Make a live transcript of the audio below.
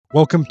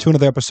Welcome to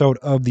another episode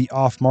of the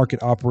Off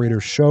Market Operator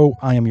Show.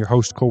 I am your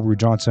host, Colby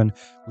Johnson.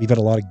 We've had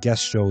a lot of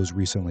guest shows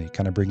recently,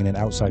 kind of bringing in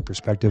outside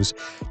perspectives.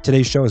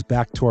 Today's show is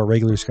back to our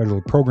regularly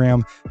scheduled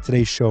program.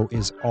 Today's show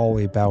is all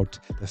about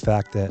the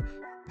fact that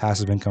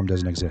passive income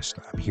doesn't exist.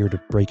 I'm here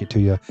to break it to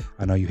you.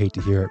 I know you hate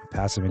to hear it, but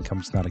passive income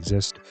does not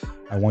exist.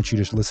 I want you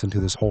to just listen to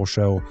this whole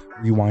show,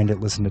 rewind it,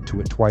 listen to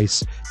it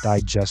twice,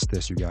 digest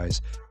this, you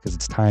guys, because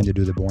it's time to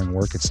do the boring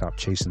work and stop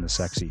chasing the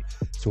sexy.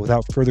 So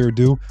without further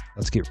ado,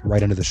 let's get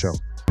right into the show.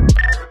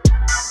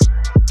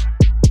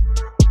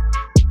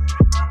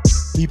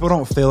 People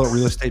don't fail at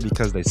real estate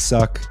because they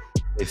suck.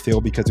 They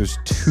fail because there's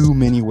too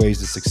many ways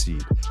to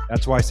succeed.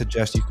 That's why I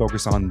suggest you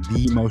focus on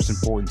the most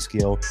important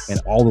skill in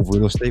all of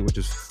real estate, which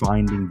is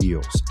finding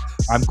deals.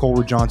 I'm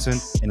Colby Johnson,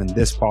 and in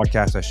this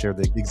podcast, I share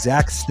the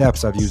exact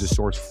steps I've used to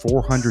source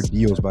 400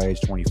 deals by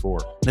age 24.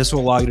 This will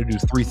allow you to do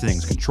three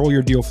things: control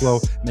your deal flow,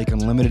 make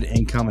unlimited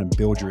income, and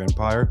build your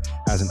empire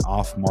as an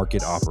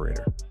off-market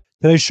operator.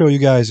 Today's show, you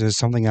guys, is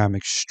something I'm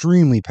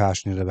extremely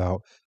passionate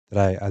about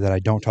that I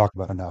don't talk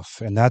about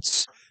enough, and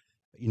that's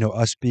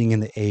us being in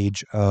the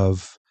age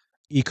of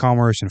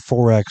e-commerce and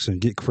Forex and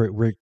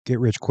get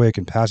rich quick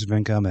and passive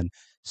income and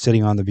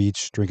sitting on the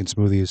beach drinking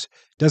smoothies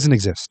doesn't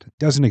exist.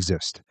 Doesn't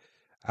exist.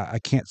 I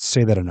can't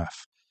say that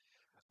enough.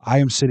 I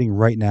am sitting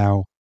right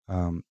now.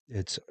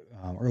 It's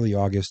early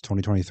August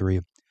 2023,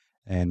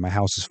 and my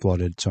house is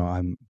flooded. So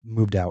I'm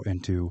moved out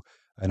into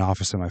an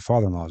office in my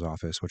father-in-law's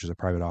office, which is a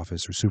private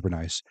office. They're super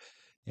nice.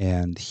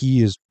 And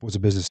he was a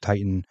business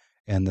titan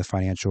and the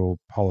financial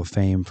hall of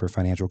fame for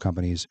financial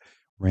companies,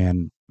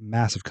 ran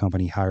massive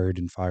company, hired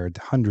and fired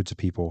hundreds of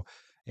people,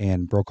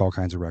 and broke all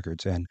kinds of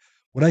records. And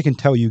what I can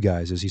tell you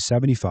guys is he's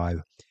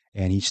 75,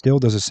 and he still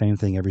does the same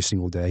thing every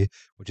single day,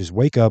 which is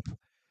wake up,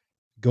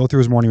 go through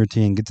his morning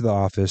routine, get to the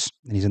office,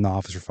 and he's in the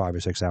office for 5 or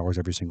 6 hours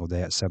every single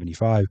day at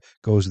 75,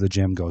 goes to the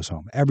gym, goes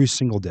home every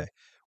single day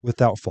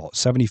without fault.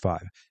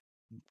 75.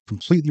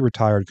 Completely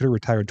retired, could have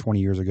retired 20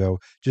 years ago,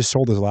 just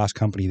sold his last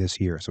company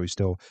this year. So he's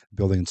still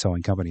building and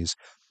selling companies.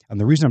 And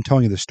the reason I'm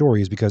telling you this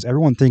story is because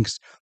everyone thinks,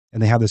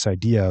 and they have this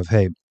idea of,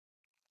 hey,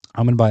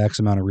 I'm going to buy X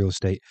amount of real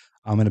estate.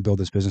 I'm going to build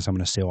this business. I'm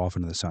going to sail off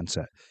into the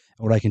sunset.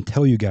 And what I can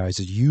tell you guys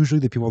is usually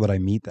the people that I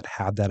meet that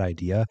have that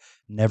idea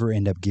never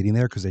end up getting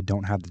there because they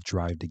don't have the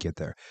drive to get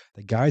there.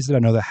 The guys that I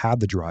know that have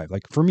the drive,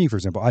 like for me, for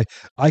example,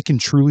 I can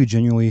truly,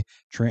 genuinely,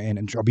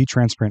 and I'll be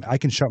transparent. I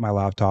can shut my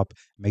laptop,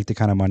 make the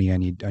kind of money I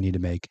need to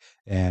make,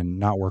 and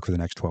not work for the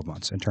next 12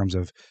 months. In terms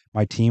of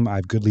my team, I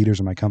have good leaders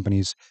in my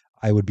companies.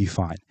 I would be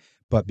fine.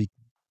 But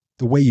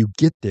the way you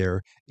get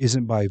there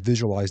isn't by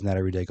visualizing that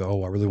every day. Go,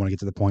 oh, I really want to get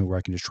to the point where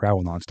I can just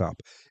travel nonstop.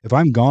 If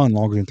I'm gone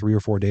longer than 3 or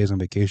 4 days on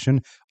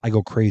vacation, I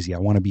go crazy. I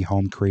want to be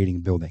home creating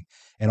and building.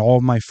 And all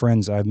of my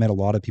friends, I've met a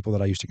lot of people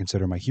that I used to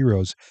consider my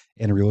heroes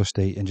in real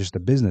estate and just the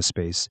business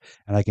space.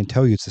 And I can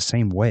tell you it's the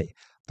same way.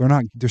 They're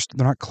not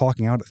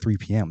clocking out at 3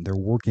 p.m. They're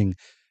working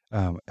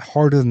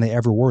harder than they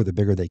ever were the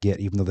bigger they get,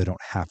 even though they don't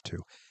have to.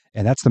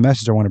 And that's the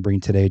message I want to bring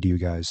today to you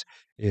guys,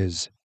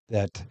 is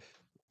that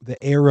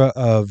the era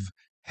of,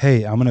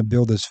 hey, I'm going to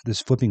build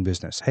this flipping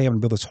business. Hey, I'm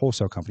going to build this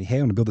wholesale company. Hey,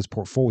 I'm going to build this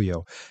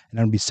portfolio, and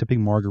I'm going to be sipping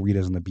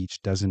margaritas on the beach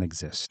doesn't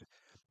exist.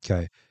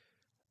 Okay.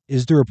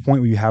 Is there a point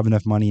where you have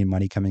enough money and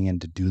money coming in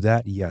to do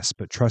that? Yes.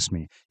 But trust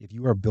me, if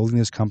you are building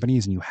these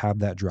companies and you have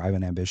that drive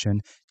and ambition,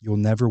 you'll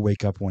never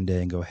wake up one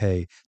day and go,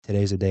 hey,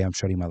 today's the day I'm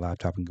shutting my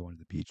laptop and going to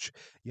the beach.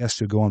 Yes,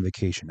 you'll go on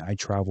vacation. I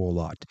travel a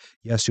lot.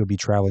 Yes, you'll be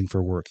traveling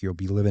for work. You'll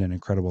be living an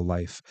incredible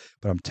life.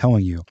 But I'm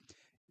telling you,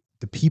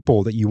 the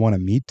people that you want to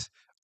meet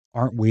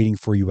aren't waiting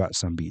for you at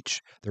some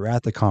beach. They're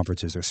at the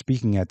conferences. They're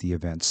speaking at the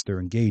events. They're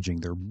engaging.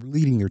 They're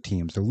leading their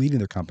teams. They're leading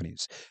their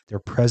companies.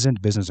 They're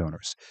present business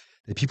owners.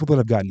 The people that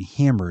have gotten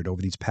hammered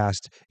over these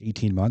past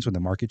 18 months when the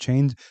market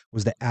changed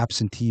was the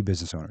absentee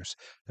business owners.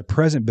 The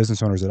present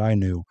business owners that I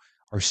knew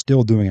are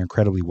still doing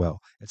incredibly well.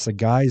 It's the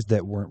guys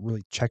that weren't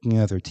really checking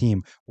out their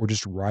team. We're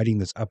just riding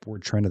this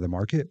upward trend of the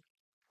market.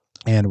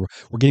 And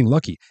we're getting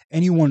lucky.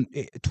 Anyone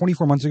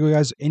 24 months ago,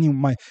 guys,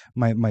 my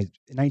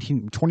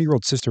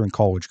 20-year-old sister in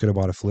college could have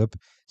bought a flip,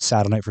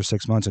 sat on it for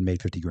 6 months and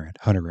made 50 grand,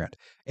 100 grand.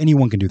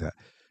 Anyone can do that.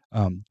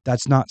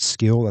 That's not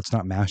skill. That's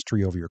not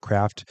mastery over your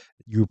craft.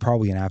 You're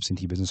probably an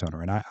absentee business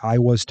owner. And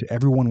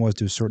everyone was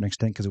to a certain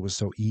extent because it was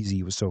so easy.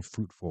 It was so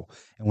fruitful.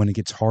 And when it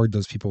gets hard,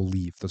 those people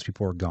leave. Those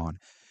people are gone.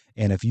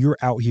 And if you're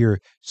out here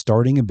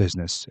starting a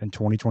business in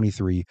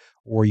 2023,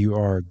 or you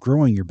are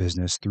growing your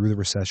business through the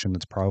recession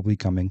that's probably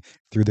coming,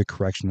 through the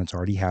correction that's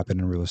already happened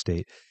in real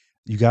estate,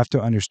 you have to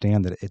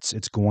understand that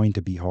it's going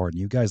to be hard. And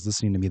you guys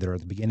listening to me that are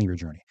at the beginning of your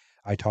journey,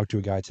 I talked to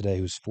a guy today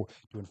who's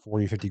doing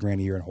 40 or 50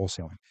 grand a year in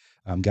wholesaling.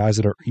 Guys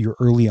that you're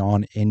early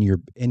on in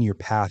your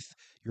path,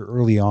 you're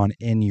early on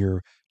in your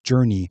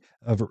journey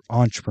of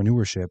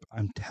entrepreneurship.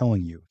 I'm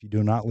telling you, if you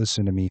do not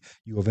listen to me,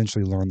 you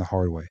eventually learn the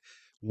hard way.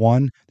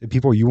 One, the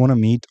people you want to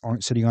meet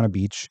aren't sitting on a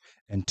beach.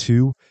 And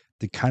two,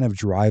 the kind of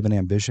drive and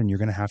ambition you're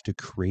going to have to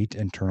create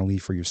internally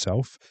for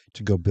yourself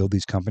to go build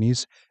these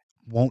companies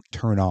won't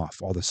turn off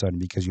all of a sudden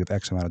because you have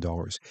X amount of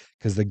dollars,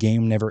 because the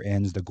game never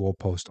ends. The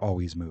goalpost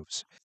always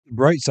moves. The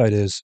bright side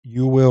is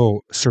you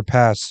will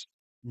surpass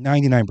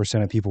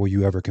 99% of people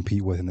you ever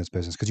compete with in this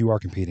business, because you are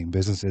competing.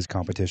 Business is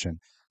competition,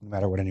 no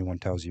matter what anyone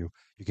tells you.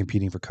 You're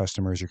competing for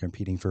customers. You're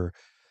competing for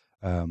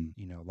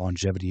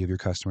longevity of your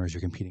customers.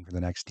 You're competing for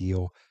the next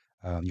deal.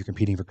 You're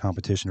competing for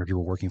competition or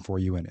people working for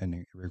you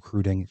and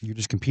recruiting. You're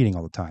just competing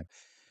all the time.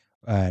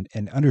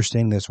 And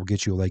understanding this will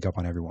get you a leg up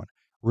on everyone.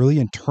 Really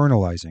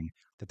internalizing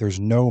that there's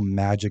no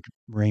magic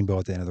rainbow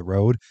at the end of the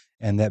road,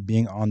 and that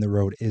being on the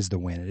road is the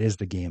win. It is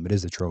the game. It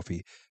is the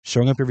trophy.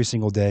 Showing up every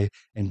single day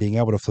and being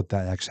able to flip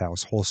that next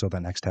house, wholesale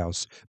that next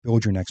house,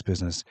 build your next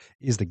business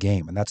is the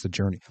game. And that's the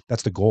journey.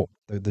 That's the goal.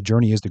 The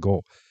journey is the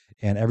goal.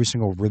 And every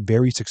single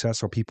very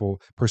successful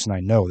person I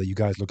know that you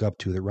guys look up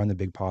to that run the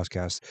big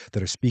podcasts,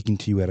 that are speaking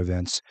to you at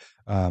events,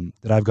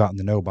 that I've gotten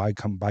to know by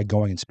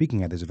going and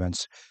speaking at these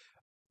events,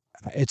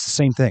 it's the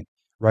same thing,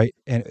 right?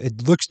 And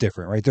it looks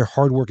different, right? Their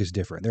hard work is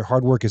different. Their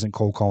hard work isn't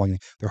cold calling.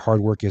 Their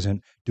hard work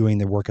isn't doing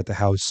the work at the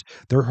house.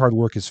 Their hard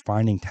work is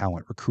finding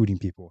talent, recruiting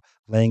people,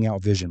 laying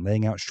out vision,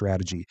 laying out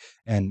strategy.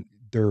 And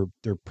their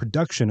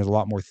production is a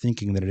lot more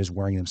thinking than it is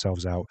wearing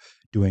themselves out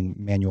doing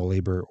manual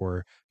labor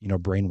or,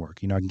 brain work.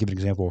 I can give an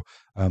example.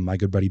 My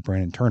good buddy,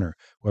 Brandon Turner,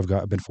 who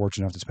I've been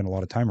fortunate enough to spend a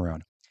lot of time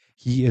around.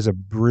 He is a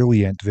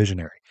brilliant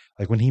visionary.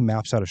 Like when he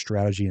maps out a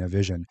strategy and a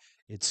vision,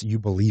 you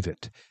believe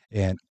it.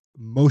 And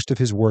most of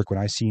his work, when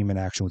I see him in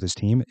action with his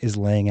team, is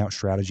laying out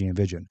strategy and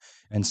vision.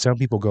 And some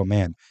people go,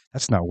 man,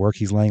 that's not work.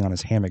 He's laying on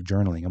his hammock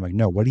journaling. I'm like,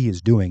 no, what he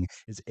is doing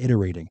is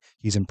iterating.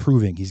 He's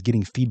improving. He's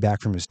getting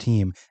feedback from his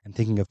team and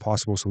thinking of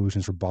possible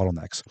solutions for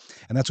bottlenecks.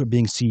 And that's what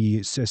being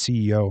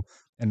CEO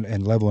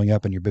and leveling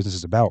up in your business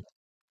is about.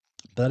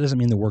 But that doesn't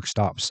mean the work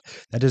stops.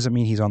 That doesn't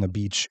mean he's on the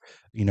beach,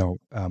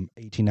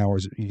 18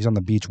 hours. He's on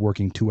the beach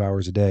working 2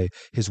 hours a day.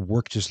 His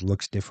work just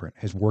looks different.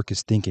 His work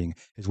is thinking.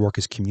 His work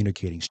is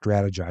communicating,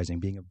 strategizing,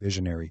 being a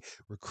visionary,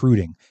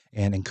 recruiting,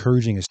 and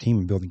encouraging his team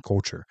and building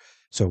culture.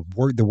 So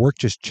the work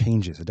just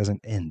changes. It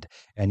doesn't end.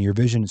 And your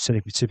vision,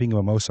 sipping a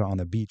mimosa on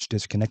the beach,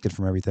 disconnected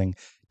from everything,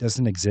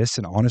 doesn't exist.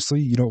 And honestly,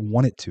 you don't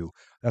want it to.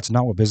 That's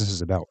not what business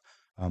is about.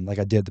 Like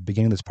I did at the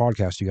beginning of this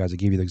podcast, you guys, I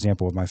gave you the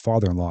example of my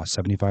father-in-law,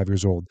 75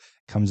 years old,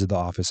 comes to the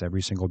office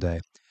every single day.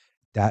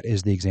 That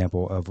is the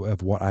example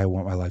of what I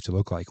want my life to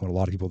look like. What a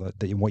lot of people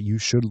what you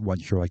should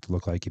want your life to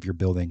look like if you're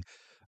building,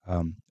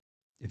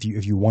 if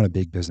you want a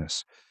big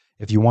business.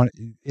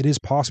 It is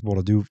possible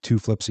to do 2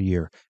 flips a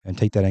year and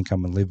take that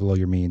income and live below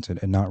your means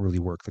and not really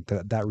work.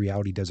 Like that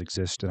reality does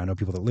exist. And I know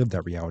people that live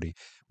that reality.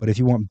 But if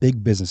you want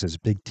big businesses,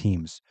 big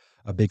teams,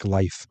 a big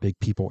life, big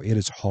people, it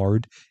is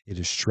hard. It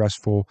is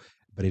stressful,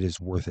 but it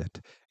is worth it.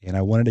 And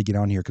I wanted to get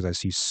on here because I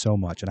see so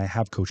much, and I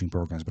have coaching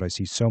programs, but I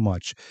see so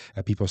much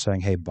of people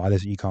saying, hey, buy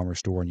this e-commerce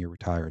store and you're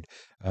retired.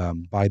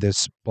 Buy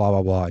this blah,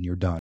 blah, blah, and you're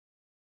done.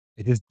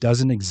 It just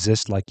doesn't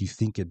exist like you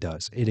think it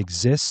does. It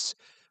exists,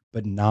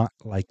 but not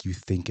like you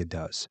think it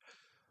does.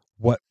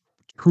 What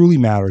truly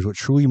matters, what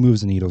truly moves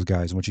the needles,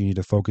 guys, and what you need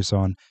to focus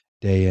on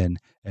day in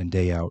and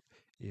day out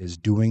is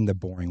doing the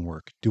boring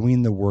work,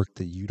 doing the work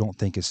that you don't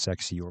think is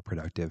sexy or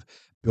productive,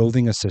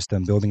 building a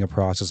system, building a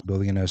process,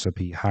 building an SOP,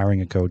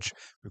 hiring a coach,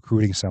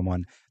 recruiting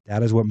someone.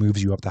 That is what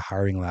moves you up the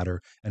hiring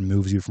ladder and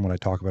moves you from what I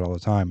talk about all the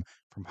time,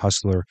 from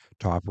hustler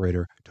to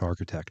operator to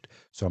architect.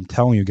 So I'm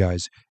telling you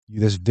guys,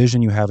 this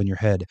vision you have in your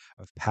head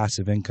of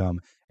passive income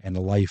and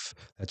a life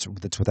that's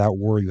without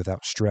worry,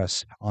 without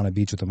stress, on a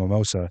beach with a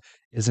mimosa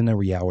isn't a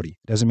reality.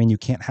 It doesn't mean you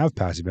can't have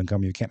passive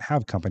income, you can't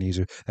have companies,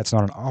 or that's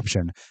not an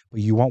option,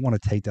 but you won't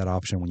want to take that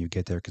option when you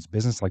get there because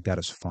business like that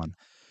is fun.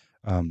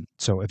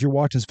 So if you're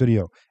watching this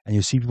video and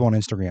you see people on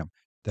Instagram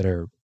that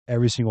are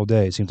every single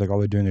day, it seems like all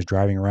they're doing is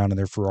driving around in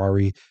their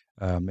Ferrari,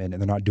 and they're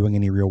not doing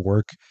any real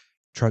work,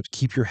 try to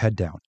keep your head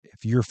down.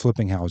 If you're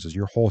flipping houses,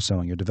 you're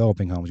wholesaling, you're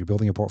developing homes, you're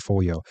building a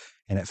portfolio,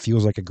 and it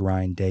feels like a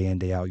grind day in,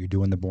 day out, you're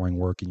doing the boring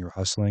work and you're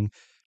hustling,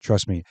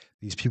 trust me,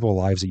 these people's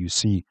lives that you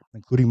see,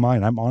 including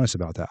mine, I'm honest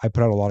about that. I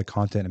put out a lot of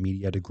content and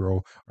media to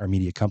grow our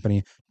media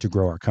company, to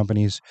grow our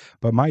companies,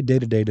 but my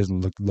day-to-day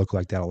doesn't look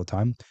like that all the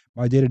time.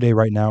 My day-to-day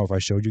right now, if I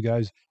showed you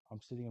guys,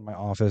 I'm sitting in my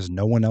office.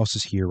 No one else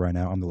is here right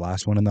now. I'm the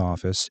last one in the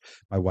office.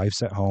 My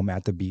wife's at home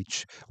at the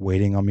beach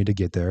waiting on me to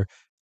get there.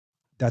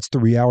 That's the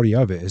reality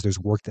of it, is there's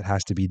work that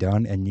has to be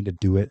done and you need to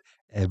do it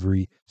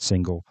every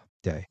single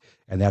day.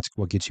 And that's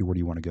what gets you where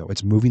you want to go.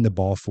 It's moving the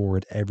ball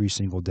forward every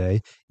single day,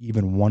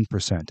 even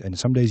 1%. And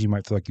some days you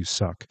might feel like you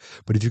suck,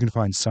 but if you can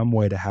find some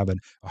way to have a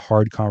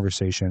hard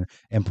conversation,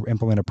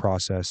 implement a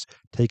process,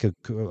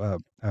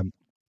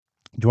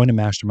 join a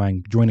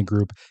mastermind, join a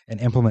group,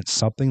 and implement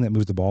something that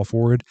moves the ball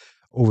forward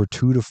over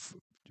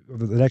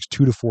over the next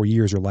 2 to 4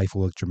 years, your life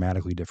will look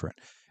dramatically different.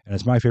 And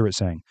it's my favorite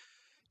saying,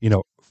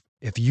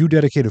 if you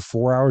dedicated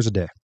 4 hours a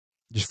day,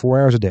 just 4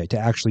 hours a day to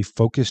actually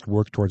focused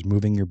work towards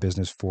moving your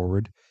business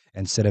forward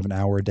instead of an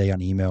hour a day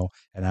on email,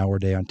 an hour a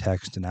day on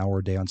text, an hour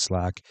a day on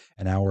Slack,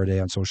 an hour a day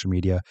on social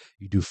media,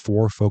 you do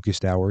 4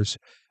 focused hours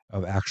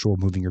of actual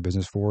moving your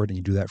business forward, and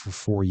you do that for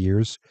 4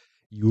 years,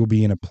 you will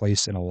be in a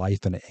place, in a life,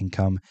 and an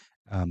income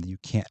that you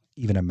can't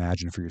even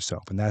imagine for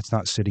yourself. And that's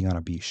not sitting on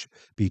a beach,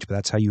 but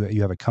that's how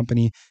you have a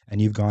company, and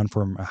you've gone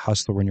from a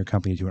hustler in your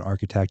company to an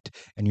architect,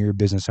 and you're a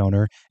business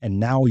owner. And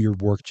now your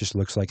work just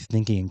looks like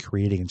thinking and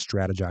creating and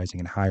strategizing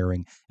and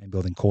hiring and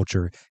building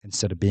culture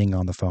instead of being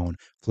on the phone,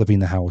 flipping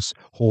the house,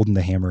 holding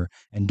the hammer,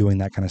 and doing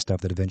that kind of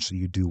stuff that eventually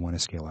you do want to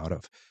scale out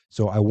of.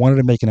 So I wanted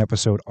to make an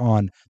episode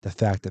on the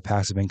fact that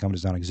passive income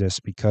does not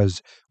exist,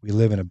 because we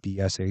live in a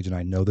BS age. And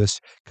I know this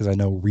because I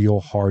know real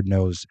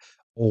hard-nosed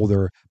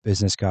older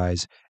business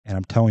guys. And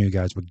I'm telling you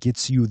guys, what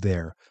gets you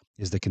there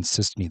is the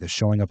consistency, the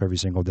showing up every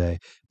single day,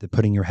 the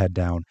putting your head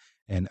down,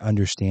 and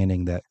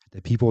understanding that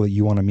the people that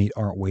you want to meet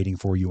aren't waiting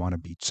for you on a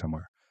beach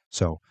somewhere.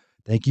 So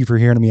thank you for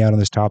hearing me out on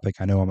this topic.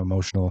 I know I'm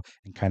emotional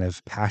and kind of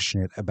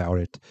passionate about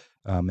it.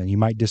 And you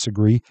might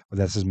disagree, but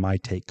this is my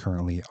take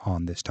currently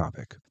on this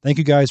topic. Thank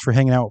you guys for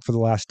hanging out for the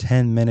last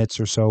 10 minutes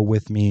or so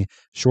with me.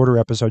 Shorter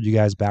episode, you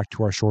guys, back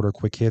to our shorter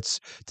quick hits.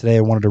 Today,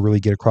 I wanted to really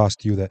get across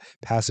to you that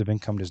passive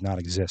income does not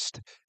exist.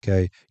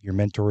 Okay. Your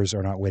mentors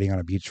are not waiting on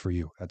a beach for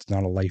you. That's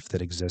not a life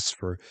that exists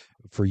for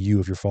you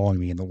if you're following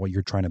me and what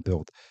you're trying to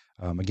build.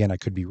 Again, I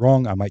could be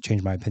wrong. I might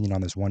change my opinion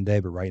on this one day,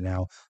 but right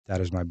now,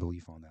 that is my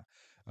belief on that.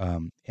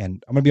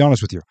 And I'm going to be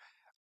honest with you.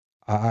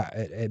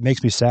 It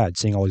makes me sad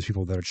seeing all these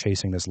people that are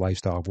chasing this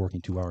lifestyle of working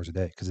 2 hours a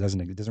day, because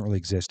it doesn't really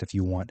exist if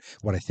you want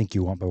what I think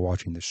you want by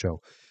watching this show.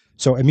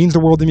 So it means the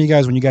world to me,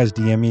 guys, when you guys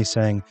DM me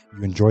saying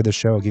you enjoy the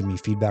show, give me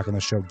feedback on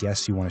the show,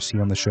 guests you want to see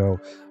on the show.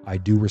 I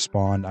do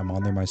respond. I'm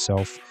on there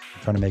myself.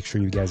 I'm trying to make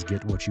sure you guys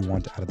get what you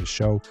want out of the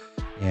show,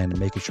 and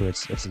making sure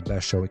it's the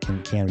best show it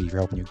can be for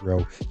helping you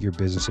grow your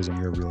businesses and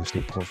your real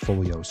estate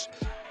portfolios.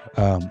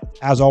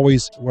 As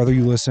always, whether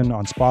you listen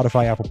on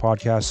Spotify, Apple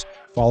Podcasts,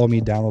 follow me,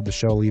 download the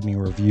show, leave me a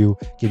review,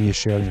 give me a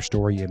share in your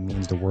story. It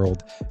means the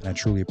world. And I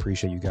truly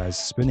appreciate you guys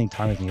spending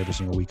time with me every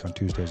single week on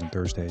Tuesdays and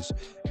Thursdays.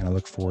 And I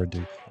look forward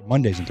to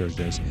Mondays and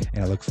Thursdays.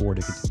 And I look forward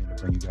to continuing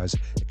to bring you guys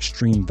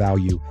extreme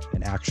value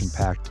and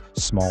action-packed,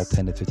 small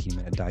 10 to 15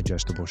 minute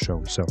digestible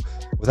shows. So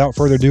without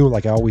further ado,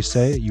 like I always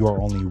say, you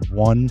are only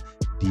one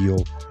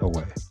deal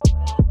away.